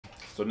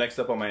So next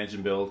up on my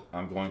engine build,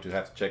 I'm going to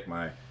have to check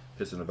my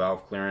piston and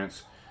valve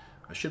clearance.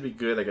 I should be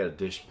good. I got a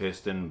dish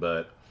piston,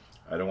 but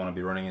I don't want to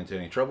be running into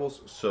any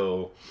troubles.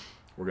 So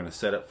we're going to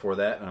set up for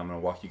that, and I'm going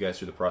to walk you guys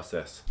through the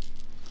process.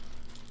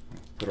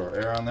 Put our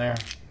air on there.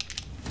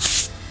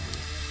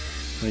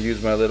 I'm going to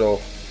use my little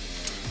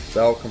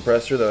valve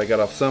compressor that I got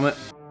off Summit.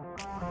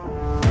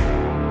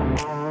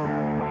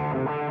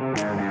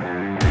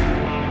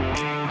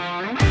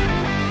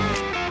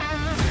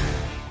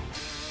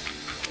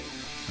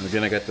 And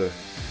again, I got the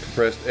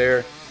compressed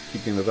air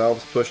keeping the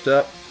valves pushed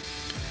up.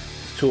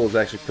 This tool is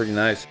actually pretty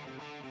nice.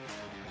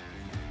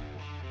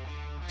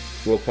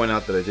 We'll point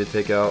out that I did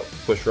take out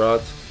push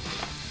rods.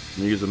 I'm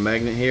going to use a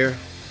magnet here.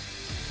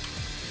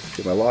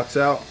 Get my locks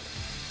out.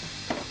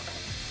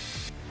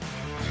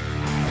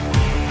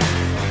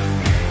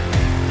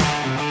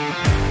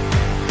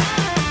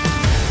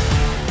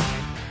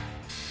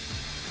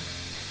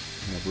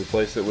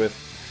 Replace it with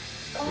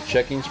the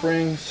checking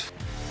springs.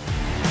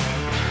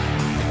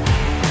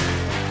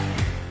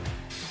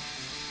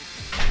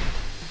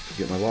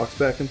 Get my locks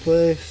back in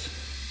place.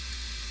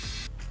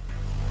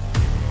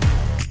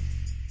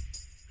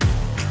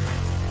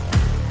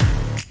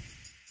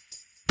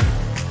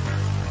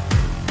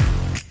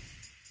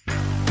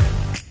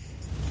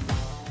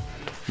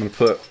 I'm going to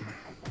put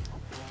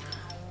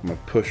my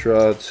push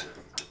rods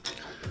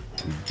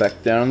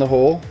back down in the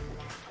hole.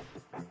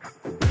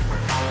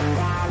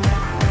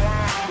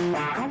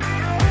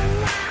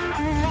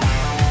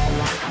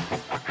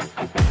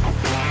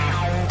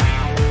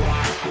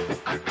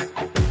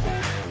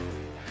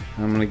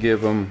 I'm going to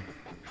give them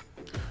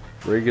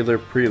regular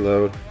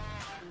preload,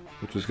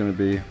 which is going to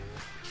be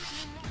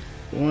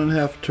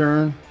 1/2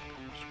 turn,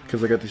 just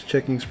because I got these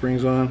checking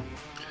springs on.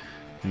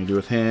 And you do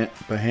it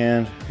by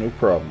hand, no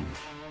problem.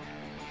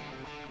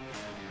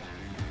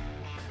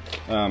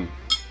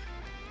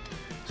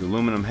 These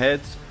aluminum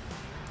heads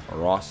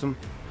are awesome.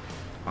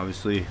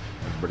 Obviously,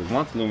 everybody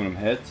wants aluminum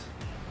heads,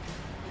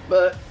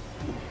 but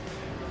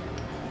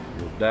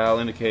dial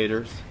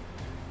indicators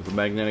with a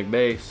magnetic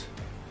base,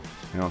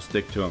 they don't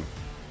stick to them.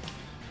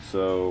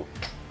 So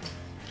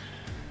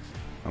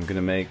I'm gonna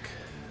make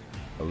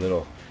a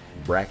little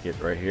bracket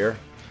right here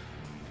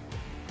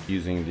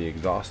using the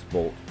exhaust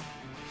bolt.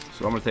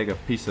 So I'm gonna take a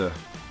piece of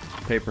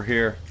paper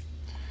here,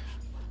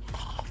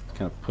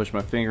 kind of push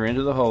my finger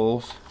into the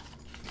holes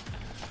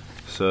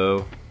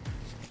so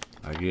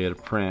I get a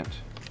print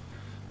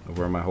of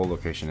where my hole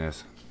location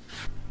is.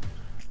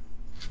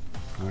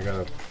 I got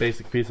a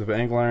basic piece of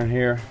angle iron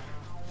here.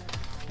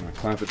 I'm gonna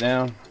clamp it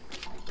down.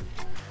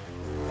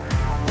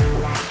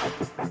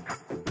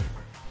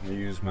 I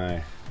use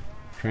my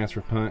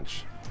transfer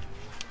punch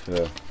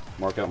to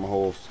mark out my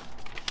holes.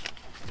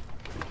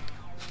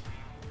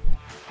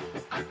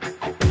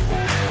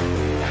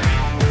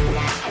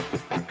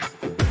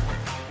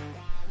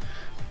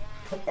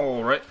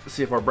 Alright, let's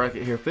see if our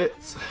bracket here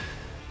fits.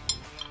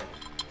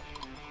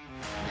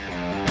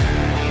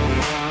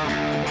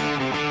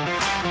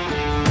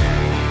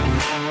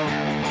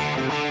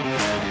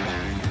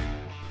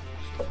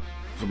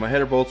 So my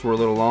header bolts were a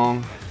little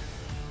long.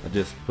 I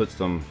just put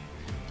some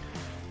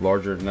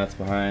larger nuts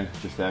behind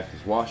just to act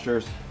as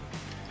washers.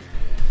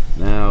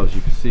 Now, as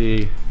you can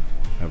see,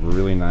 I have a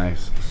really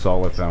nice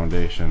solid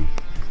foundation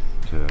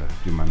to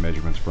do my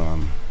measurements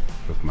from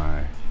with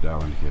my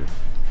dial indicator.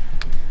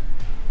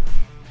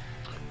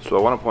 So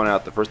I want to point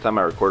out the first time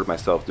I recorded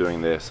myself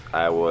doing this,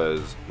 I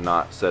was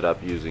not set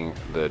up using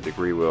the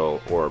degree wheel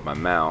or my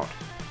mount,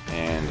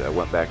 and I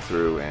went back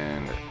through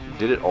and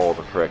did it all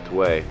the correct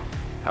way.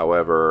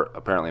 However,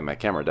 apparently my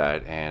camera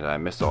died and I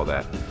missed all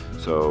that.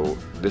 So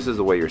this is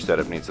the way your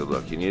setup needs to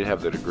look. You need to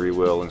have the degree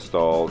wheel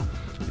installed.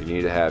 You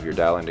need to have your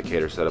dial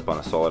indicator set up on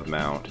a solid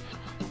mount.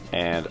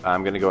 And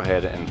I'm going to go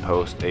ahead and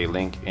post a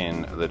link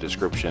in the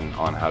description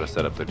on how to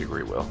set up the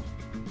degree wheel.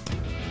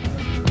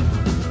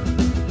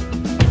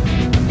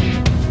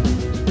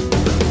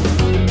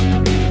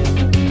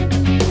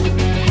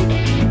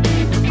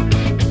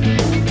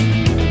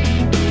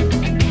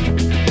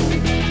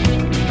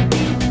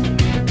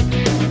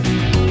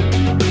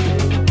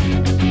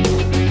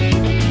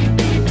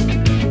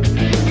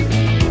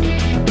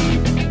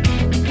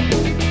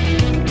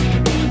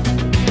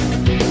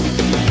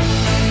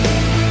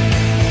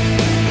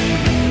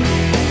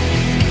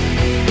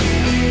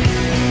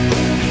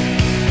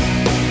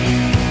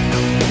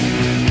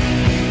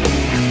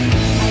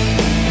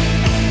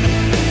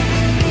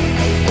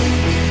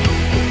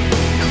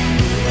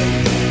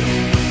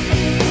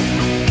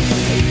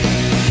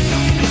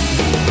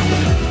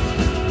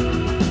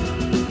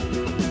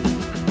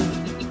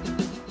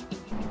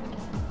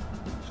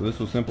 So this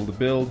was simple to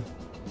build,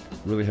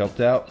 really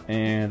helped out,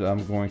 and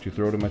I'm going to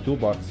throw it in my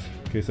toolbox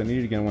in case I need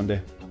it again one day.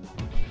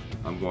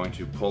 I'm going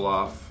to pull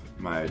off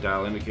my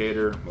dial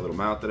indicator, my little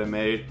mount that I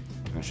made,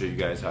 and show you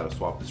guys how to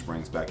swap the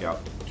springs back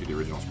out to the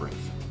original springs.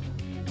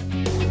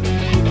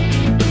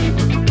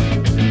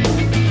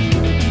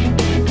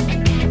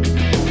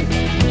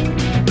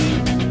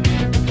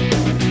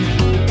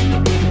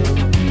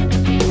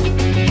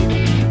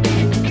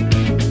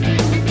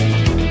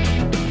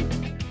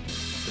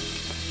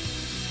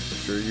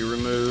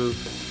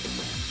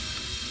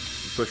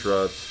 push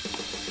rods.